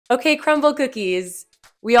Okay, CRUMBL cookies.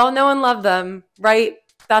 We all know and love them, right?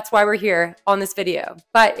 That's why we're here on this video.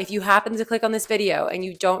 But if you happen to click on this video and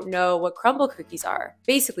you don't know what CRUMBL cookies are,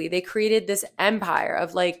 basically they created this empire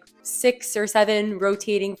of like 6 or 7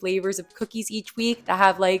 rotating flavors of cookies each week that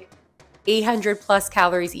have like 800 plus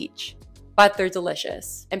calories each. But they're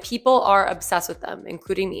delicious and people are obsessed with them,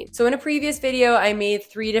 including me. So in a previous video, I made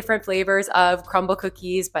 3 different flavors of CRUMBL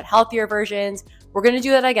cookies, but healthier versions. We're gonna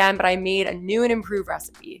do that again, but I made a new and improved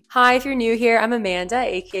recipe. Hi, if you're new here, I'm Amanda,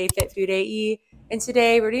 aka Fit Food AE, and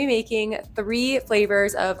today we're gonna be making 3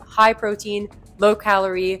 flavors of high protein, low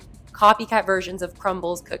calorie, copycat versions of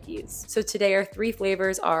CRUMBL's cookies. So today our 3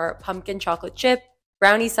 flavors are pumpkin chocolate chip,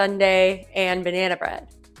 brownie sundae, and banana bread.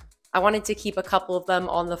 I wanted to keep a couple of them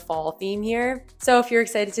on the fall theme here. So if you're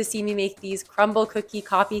excited to see me make these CRUMBL cookie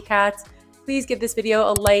copycats, please give this video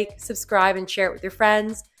a like, subscribe, and share it with your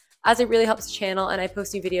friends, as it really helps the channel and I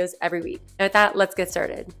post new videos every week. And with that, let's get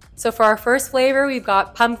started. So for our first flavor, we've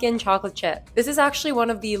got pumpkin chocolate chip. This is actually one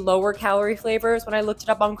of the lower calorie flavors when I looked it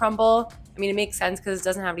up on CRUMBL. I mean, it makes sense because it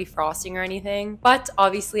doesn't have any frosting or anything, but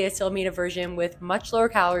obviously I still made a version with much lower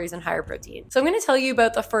calories and higher protein. So I'm gonna tell you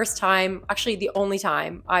about the first time, actually the only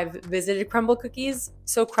time I've visited CRUMBL cookies.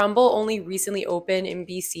 So CRUMBL only recently opened in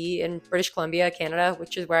BC in British Columbia, Canada,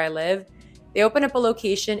 which is where I live. They opened up a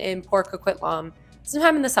location in Port Coquitlam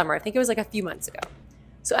sometime in the summer. I think it was like a few months ago.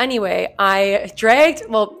 So anyway, I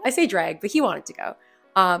say dragged, but he wanted to go.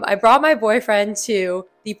 I brought my boyfriend to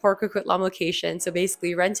the Port Coquitlam location. So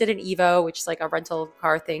basically rented an Evo, which is like a rental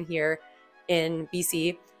car thing here in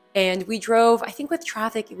BC. And we drove, I think with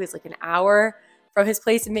traffic, it was like an hour from his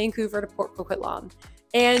place in Vancouver to Port Coquitlam.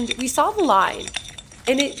 And we saw the line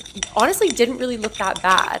and it honestly didn't really look that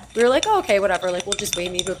bad. We were like, oh, okay, whatever. Like we'll just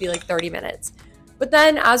wait, maybe it'll be like 30 minutes. But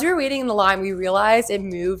then as we were waiting in the line, we realized it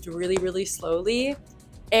moved really, really slowly.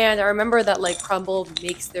 And I remember that like CRUMBL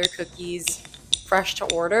makes their cookies fresh to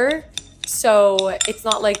order. So it's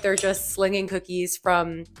not like they're just slinging cookies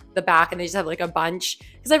from the back and they just have like a bunch.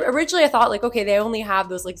 Because originally I thought like, okay, they only have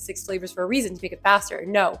those like 6 flavors for a reason to make it faster.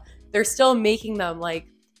 No, they're still making them like,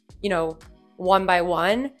 you know, one by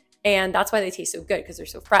one. And that's why they taste so good because they're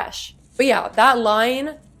so fresh. But yeah, that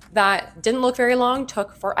line that didn't look very long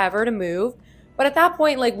took forever to move. But at that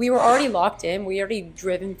point, like we were already locked in. We already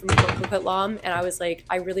driven from Port Coquitlam and I was like,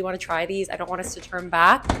 I really want to try these. I don't want us to turn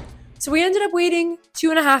back. So we ended up waiting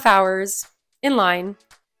 2.5 hours in line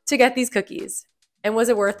to get these cookies. And was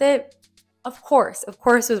it worth it? Of course it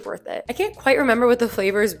was worth it. I can't quite remember what the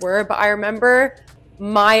flavors were, but I remember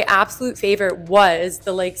my absolute favorite was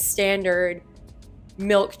the like standard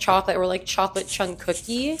milk chocolate or like chocolate chunk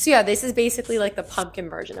cookie. So yeah, this is basically like the pumpkin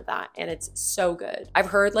version of that and it's so good. I've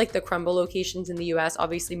heard like the CRUMBL locations in the US,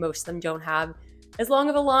 obviously most of them don't have as long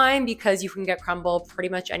of a line because you can get CRUMBL pretty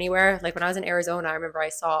much anywhere. Like when I was in Arizona, I remember I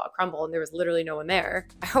saw a CRUMBL and there was literally no one there.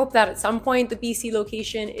 I hope that at some point the BC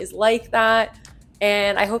location is like that.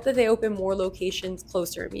 And I hope that they open more locations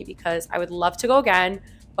closer to me because I would love to go again,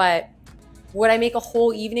 but would I make a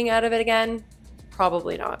whole evening out of it again?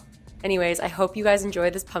 Probably not. Anyways, I hope you guys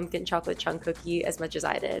enjoyed this pumpkin chocolate chunk cookie as much as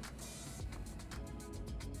I did.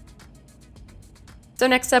 So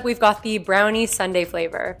next up, we've got the brownie sundae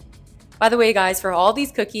flavor. By the way, guys, for all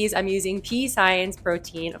these cookies, I'm using Pea Science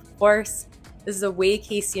protein, of course. This is a whey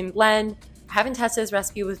casein blend. I haven't tested this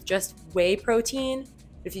recipe with just whey protein.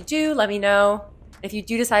 But if you do, let me know. If you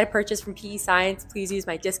do decide to purchase from Pea Science, please use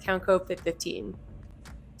my discount code FIT15.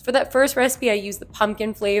 For that first recipe, I used the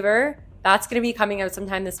pumpkin flavor. That's going to be coming out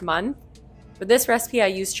sometime this month. For this recipe, I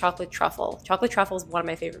used chocolate truffle. Chocolate truffle is one of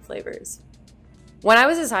my favorite flavors. When I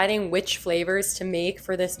was deciding which flavors to make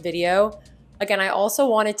for this video, again, I also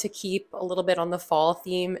wanted to keep a little bit on the fall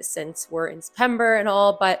theme since we're in September and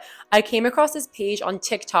all, but I came across this page on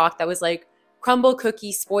TikTok that was like CRUMBL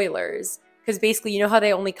cookie spoilers. Because basically, you know how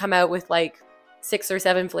they only come out with like 6 or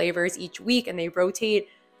 7 flavors each week and they rotate?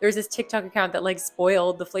 There's this TikTok account that like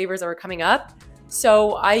spoiled the flavors that were coming up.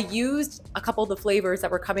 So I used a couple of the flavors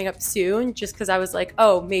that were coming up soon just because I was like,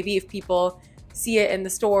 oh, maybe if people see it in the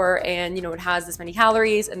store and, you know, it has this many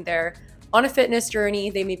calories and they're on a fitness journey,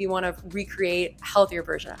 they maybe want to recreate a healthier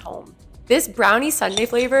version at home. This brownie sundae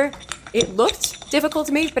flavor, it looked difficult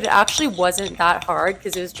to make, but it actually wasn't that hard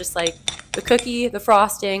because it was just like the cookie, the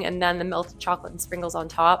frosting, and then the melted chocolate and sprinkles on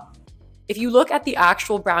top. If you look at the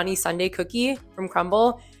actual brownie sundae cookie from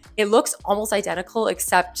CRUMBL, it looks almost identical,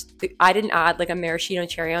 except I didn't add like a maraschino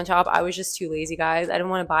cherry on top. I was just too lazy, guys. I didn't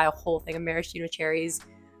want to buy a whole thing of maraschino cherries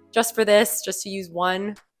just for this, just to use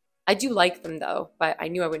one. I do like them though, but I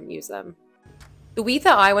knew I wouldn't use them. The week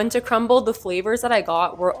that I went to CRUMBL, the flavors that I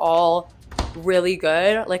got were all really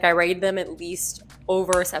good. Like I rated them at least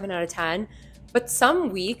over a 7 out of 10. But some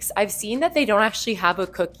weeks I've seen that they don't actually have a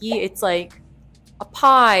cookie. It's like a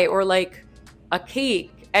pie or like a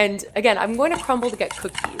cake. And again, I'm going to Crumble to get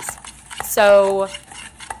cookies. So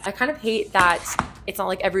I kind of hate that it's not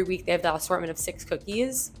like every week they have the assortment of 6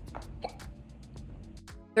 cookies.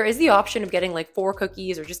 There is the option of getting like 4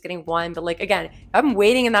 cookies or just getting 1. But like, again, if I'm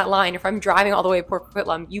waiting in that line, if I'm driving all the way to Port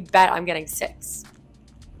Coquitlam, you bet I'm getting 6.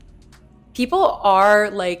 People are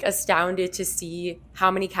like astounded to see how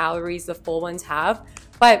many calories the full ones have.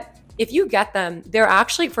 But if you get them, they're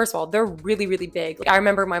actually, first of all, they're really, really big. Like, I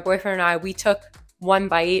remember my boyfriend and I, we took 1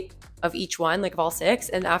 bite of each one, like of all 6.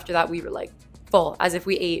 And after that, we were like full, as if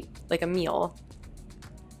we ate like a meal.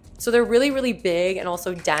 So they're really, really big and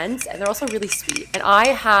also dense, and they're also really sweet. And I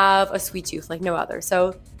have a sweet tooth like no other.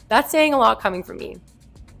 So that's saying a lot coming from me.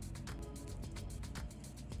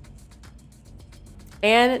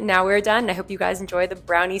 And now we're done. I hope you guys enjoy the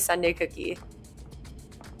brownie sundae cookie.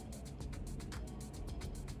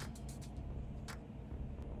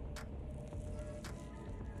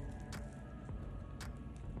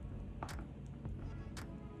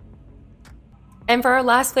 And for our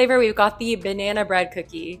last flavor, we've got the banana bread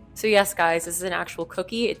cookie. So yes, guys, this is an actual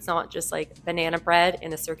cookie. It's not just like banana bread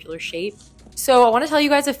in a circular shape. So I want to tell you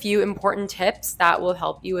guys a few important tips that will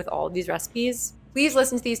help you with all of these recipes. Please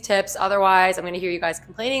listen to these tips. Otherwise, I'm going to hear you guys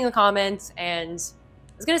complaining in the comments. And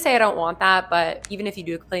I was going to say I don't want that, but even if you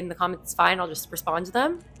do complain in the comments, it's fine. I'll just respond to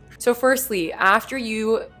them. So firstly, after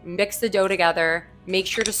you mix the dough together, make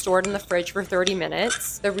sure to store it in the fridge for 30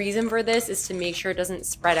 minutes. The reason for this is to make sure it doesn't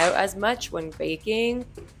spread out as much when baking,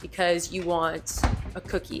 because you want a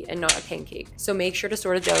cookie and not a pancake. So make sure to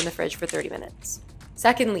store the dough in the fridge for 30 minutes.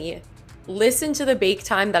 Secondly, listen to the bake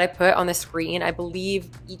time that I put on the screen. I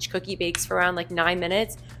believe each cookie bakes for around like 9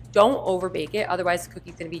 minutes. Don't over bake it, otherwise the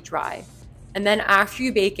cookie's gonna be dry. And then after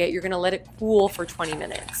you bake it, you're gonna let it cool for 20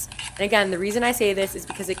 minutes. And again, the reason I say this is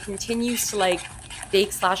because it continues to like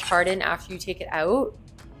bake/harden after you take it out.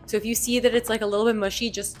 So if you see that it's like a little bit mushy,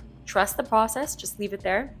 just trust the process, just leave it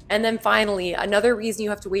there. And then finally, another reason you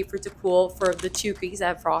have to wait for it to cool for the 2 cookies that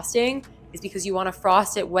have frosting is because you wanna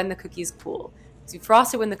frost it when the cookie is cool. So you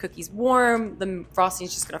frost it when the cookie's warm, the frosting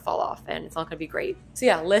is just gonna fall off and it's not gonna be great. So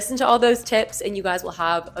yeah, listen to all those tips and you guys will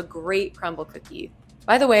have a great crumble cookie.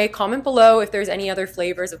 By the way, comment below if there's any other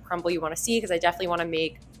flavors of crumble you wanna see, because I definitely wanna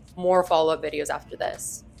make more follow-up videos after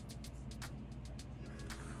this.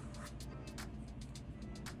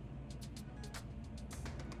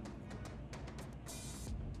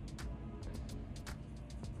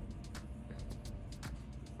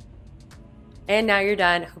 And now you're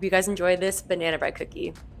done. Hope you guys enjoyed this banana bread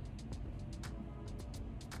cookie.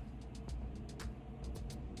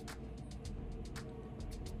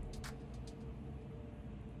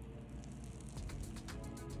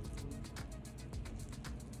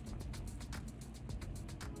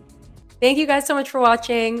 Thank you guys so much for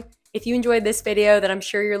watching. If you enjoyed this video, then I'm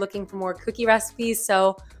sure you're looking for more cookie recipes,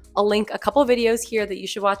 so I'll link a couple of videos here that you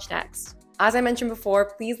should watch next. As I mentioned before,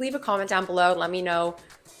 please leave a comment down below and let me know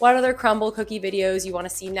what other crumble cookie videos you want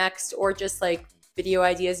to see next, or just like video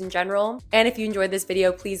ideas in general. And if you enjoyed this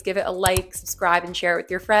video, please give it a like, subscribe, and share it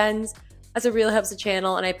with your friends, as it really helps the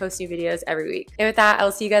channel and I post new videos every week. And with that, I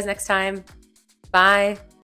will see you guys next time. Bye.